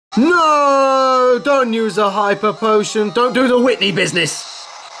No! Don't use a hyper potion. Don't do the Whitney business.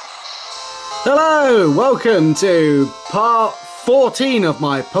 Hello, welcome to part 14 of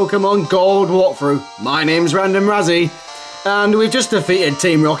my Pokemon Gold walkthrough. My name's RandomRazzy, and we've just defeated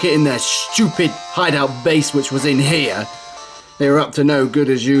Team Rocket in their stupid hideout base, which was in here. They were up to no good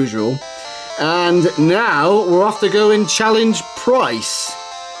as usual. And now we're off to go and challenge Price,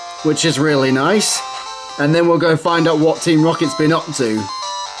 which is really nice. And then we'll go find out what Team Rocket's been up to.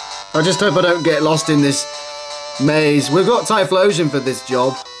 I just hope I don't get lost in this maze. We've got Typhlosion for this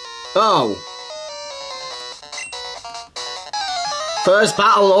job. Oh. First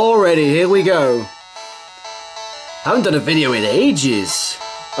battle already, here we go. Haven't done a video in ages.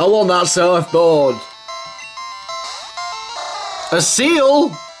 I want that surfboard. A seal?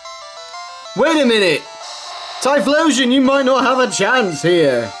 Wait a minute. Typhlosion, you might not have a chance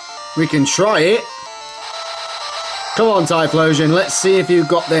here. We can try it. Come on, Typhlosion, let's see if you've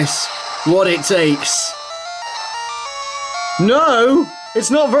got this. What it takes. No,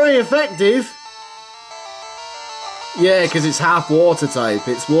 it's not very effective. Yeah, because it's half water type.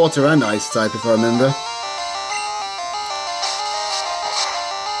 It's water and ice type, if I remember.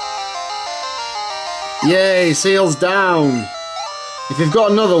 Yay, seal's down. If you've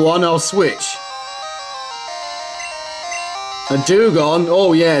got another one, I'll switch. A Dewgong?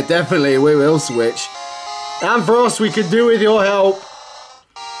 Oh yeah, definitely, we will switch. Ampharos, we could do with your help.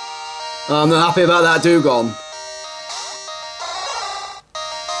 I'm not happy about that Dewgong.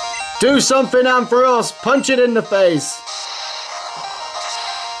 Do something, Ampharos! Punch it in the face!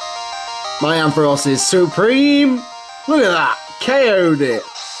 My Ampharos is supreme! Look at that! KO'd it!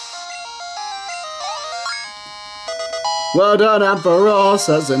 Well done, Ampharos!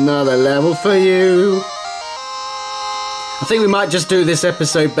 That's another level for you! I think we might just do this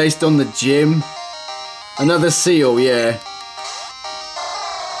episode based on the gym. Another seal, yeah.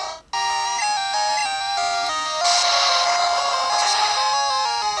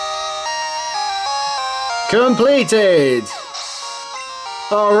 Completed!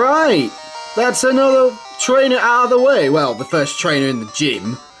 Alright, that's another trainer out of the way. Well, the first trainer in the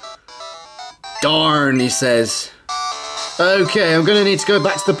gym. Darn, he says. Okay, I'm gonna need to go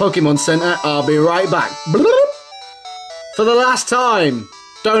back to the Pokemon Center. I'll be right back. Bloop. For the last time,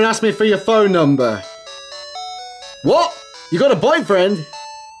 don't ask me for your phone number. What? You got a boyfriend?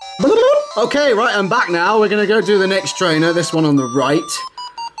 Okay, right, I'm back now. We're gonna go do the next trainer, this one on the right.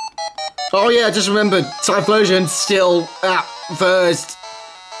 Oh yeah, just remember, Typhlosion still at first.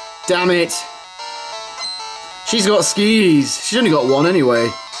 Damn it. She's got skis. She's only got one anyway.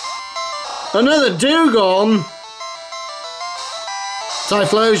 Another Dewgong.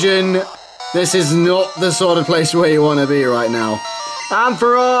 Typhlosion, this is not the sort of place where you want to be right now.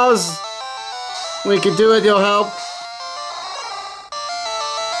 Ampharos, we could do with your help.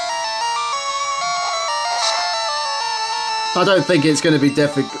 I don't think it's going to be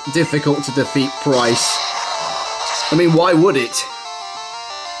difficult to defeat Price. I mean, why would it?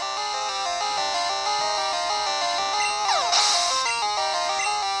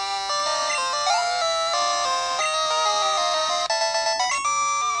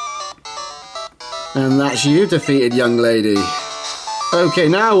 And that's you defeated, young lady. Okay,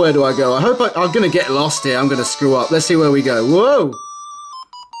 now where do I go? I hope I'm going to get lost here. I'm going to screw up. Let's see where we go. Whoa!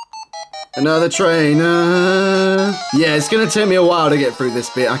 Another trainer. Yeah, it's gonna take me a while to get through this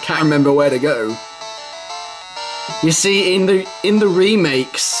bit. I can't remember where to go. You see, in the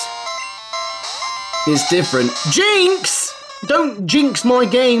remakes, it's different. Jinx! Don't jinx my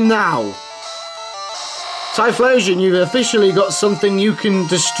game now. Typhlosion, you've officially got something you can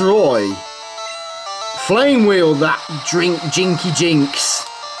destroy. Flame wheel that jinky jinx.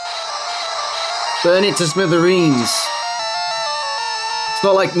 Burn it to smithereens. It's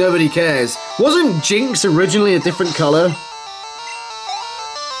not like nobody cares. Wasn't Jinx originally a different colour?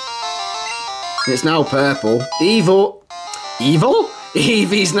 It's now purple. Evil?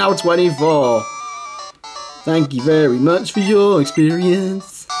 Eevee's now 24. Thank you very much for your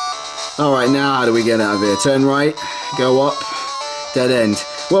experience. Alright, now how do we get out of here? Turn right, go up, dead end.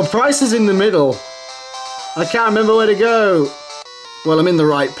 Well, Price is in the middle. I can't remember where to go. Well, I'm in the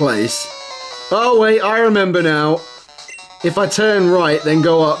right place. Oh wait, I remember now. If I turn right, then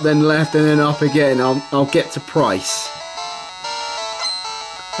go up, then left, and then up again, I'll get to Price.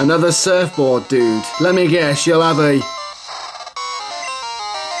 Another surfboard dude. Let me guess, you'll have a...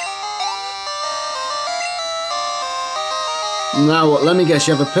 Now what? Let me guess,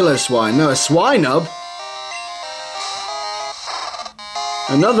 you have a pillow swine. No, a Swinub?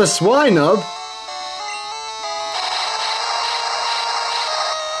 Another Swinub?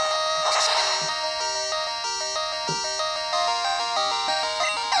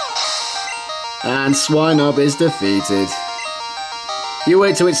 And Swinob is defeated. You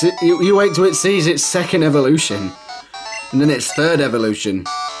wait till it sees its second evolution. And then its third evolution.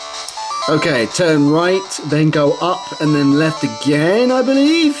 Okay, turn right, then go up, and then left again, I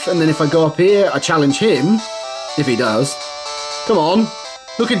believe. And then if I go up here, I challenge him. If he does. Come on.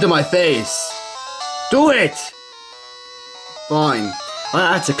 Look into my face. Do it! Fine.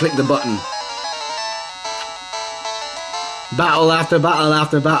 I had to click the button. Battle after battle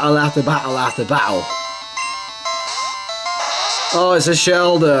after battle after battle after battle. Oh, it's a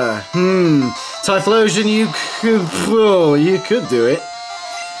Shelder. Typhlosion, you could do it.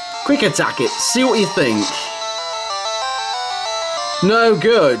 Quick attack it. See what you think. No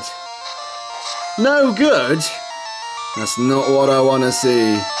good. No good? That's not what I want to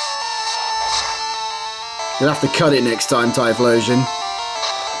see. You'll have to cut it next time, Typhlosion.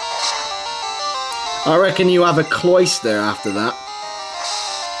 I reckon you have a Cloyster after that.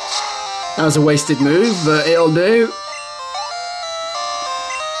 That was a wasted move, but it'll do.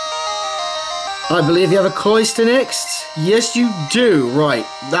 I believe you have a Cloyster next. Yes, you do. Right,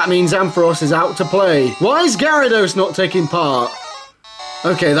 that means Ampharos is out to play. Why is Gyarados not taking part?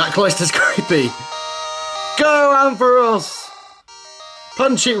 Okay, that Cloyster's creepy. Go, Ampharos!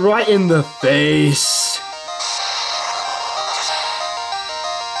 Punch it right in the face.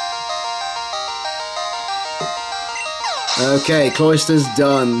 Okay, Cloyster's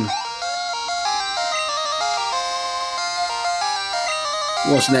done.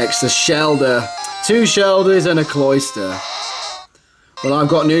 What's next? A Shelder. 2 Shelders and a Cloyster. Well, I've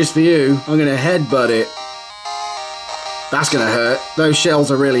got news for you. I'm going to headbutt it. That's going to hurt. Those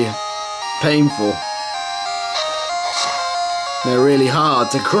shells are really painful. They're really hard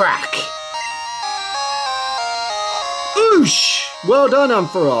to crack. Oosh! Well done,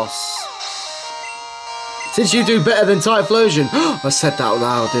 Ampharos. Since you do better than Typhlosion. I said that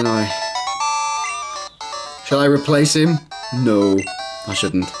loud, didn't I? Shall I replace him? No, I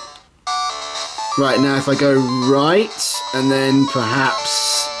shouldn't. Right, now if I go right, and then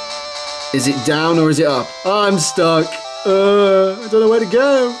perhaps... Is it down or is it up? I'm stuck. I don't know where to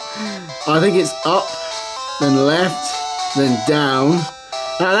go. I think it's up, then left, then down.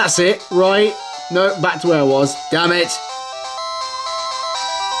 Ah, that's it. Right. No, back to where I was. Damn it.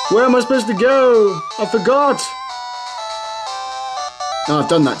 Where am I supposed to go? I forgot. Oh, I've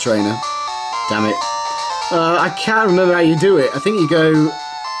done that, trainer. Damn it. I can't remember how you do it. I think you go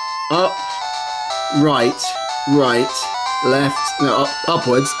up, right, left, no,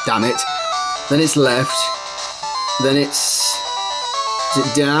 upwards. Damn it. Then it's left. Then it's... Is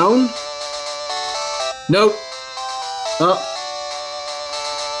it down? Nope. Up.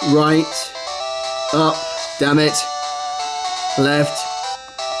 Right. Up. Damn it. Left.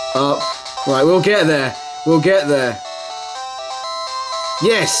 Up. Right, we'll get there. We'll get there.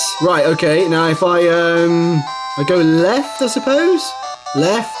 Yes. Right, okay. Now if I go left, I suppose?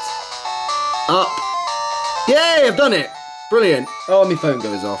 Left. Up. Yay, I've done it. Brilliant. Oh, my phone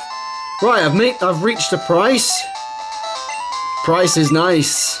goes off. Right, I've reached a price. Price is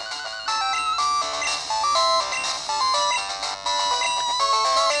nice.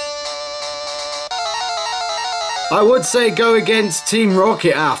 I would say go against Team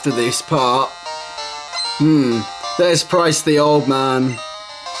Rocket after this part. There's Price the old man.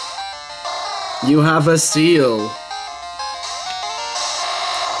 You have a seal.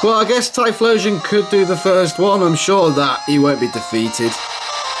 Well, I guess Typhlosion could do the first one. I'm sure that he won't be defeated.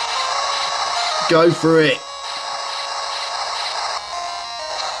 Go for it.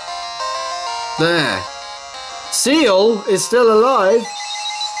 There. Seal is still alive.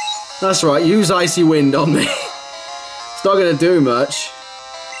 That's right, use Icy Wind on me. It's not going to do much.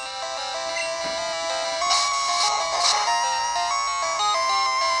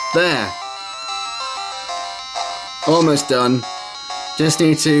 There. Almost done. Just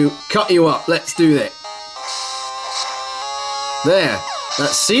need to cut you up. Let's do that. There.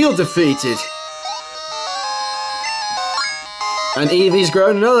 That's Seal defeated. And Eevee's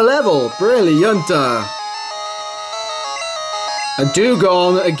grown another level. Brilliant. A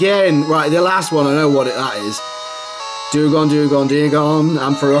Dewgong again. Right, the last one, I know what that is. Dewgong, Dewgong, Dewgong.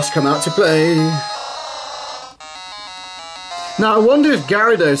 Ampharos come out to play. Now, I wonder if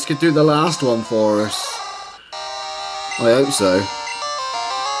Gyarados could do the last one for us. I hope so.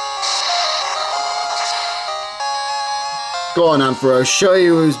 Go on, Ampharos. Show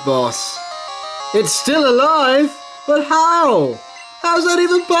you who's boss. It's still alive? But how? How's that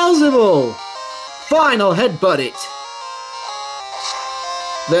even possible? Fine, I'll headbutt it.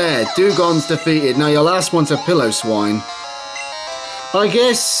 There, Dewgong's defeated. Now your last one's a Pillow-Swine. I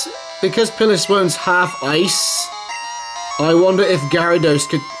guess, because Pillow-Swine's half ice, I wonder if Gyarados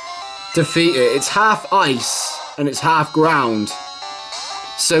could defeat it. It's half ice and it's half ground.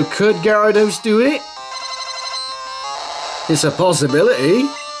 So could Gyarados do it? It's a possibility.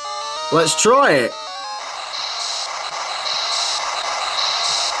 Let's try it.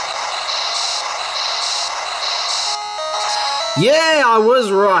 Yeah, I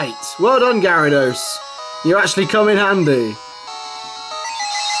was right. Well done, Gyarados. You actually come in handy.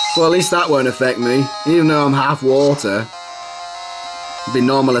 Well, at least that won't affect me, even though I'm half water. It'd be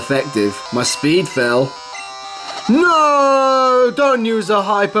normal effective. My speed fell. No! Don't use a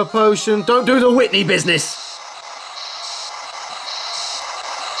hyper potion. Don't do the Whitney business.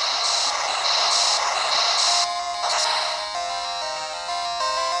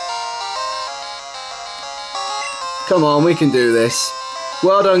 Come on, we can do this.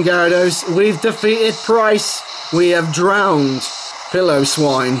 Well done, Gyarados. We've defeated Price. We have drowned Pillow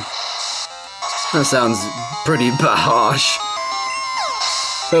Swine. That sounds pretty harsh.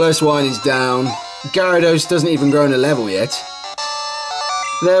 Pillow Swine is down. Gyarados doesn't even grow in a level yet.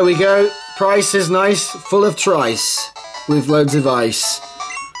 There we go. Price is nice, full of trice, with loads of ice.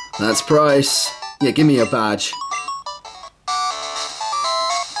 That's Price. Yeah, give me your badge.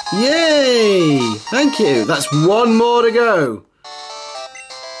 Yay! Thank you. That's one more to go.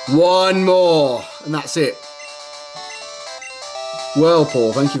 One more. And that's it.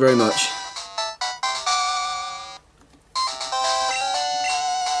 Whirlpool, thank you very much.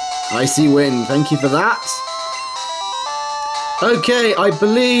 Icy Wind, thank you for that. Okay, I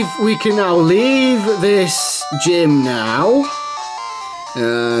believe we can now leave this gym now.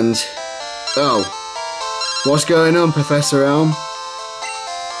 And... oh. What's going on, Professor Elm?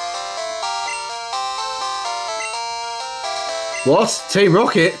 What? Team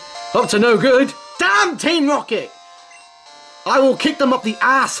Rocket? Up to no good? Damn Team Rocket! I will kick them up the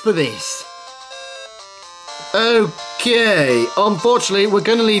ass for this. Okay, unfortunately we're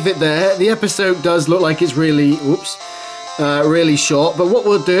going to leave it there. The episode does look like it's really, really short. But what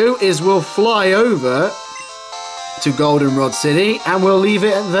we'll do is we'll fly over to Goldenrod City and we'll leave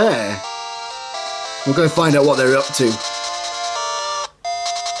it there. We'll go find out what they're up to.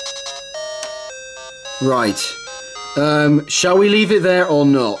 Right. Shall we leave it there or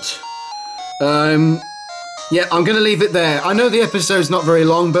not? Yeah, I'm going to leave it there. I know the episode's not very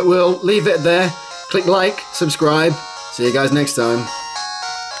long, but we'll leave it there. Click like, subscribe. See you guys next time.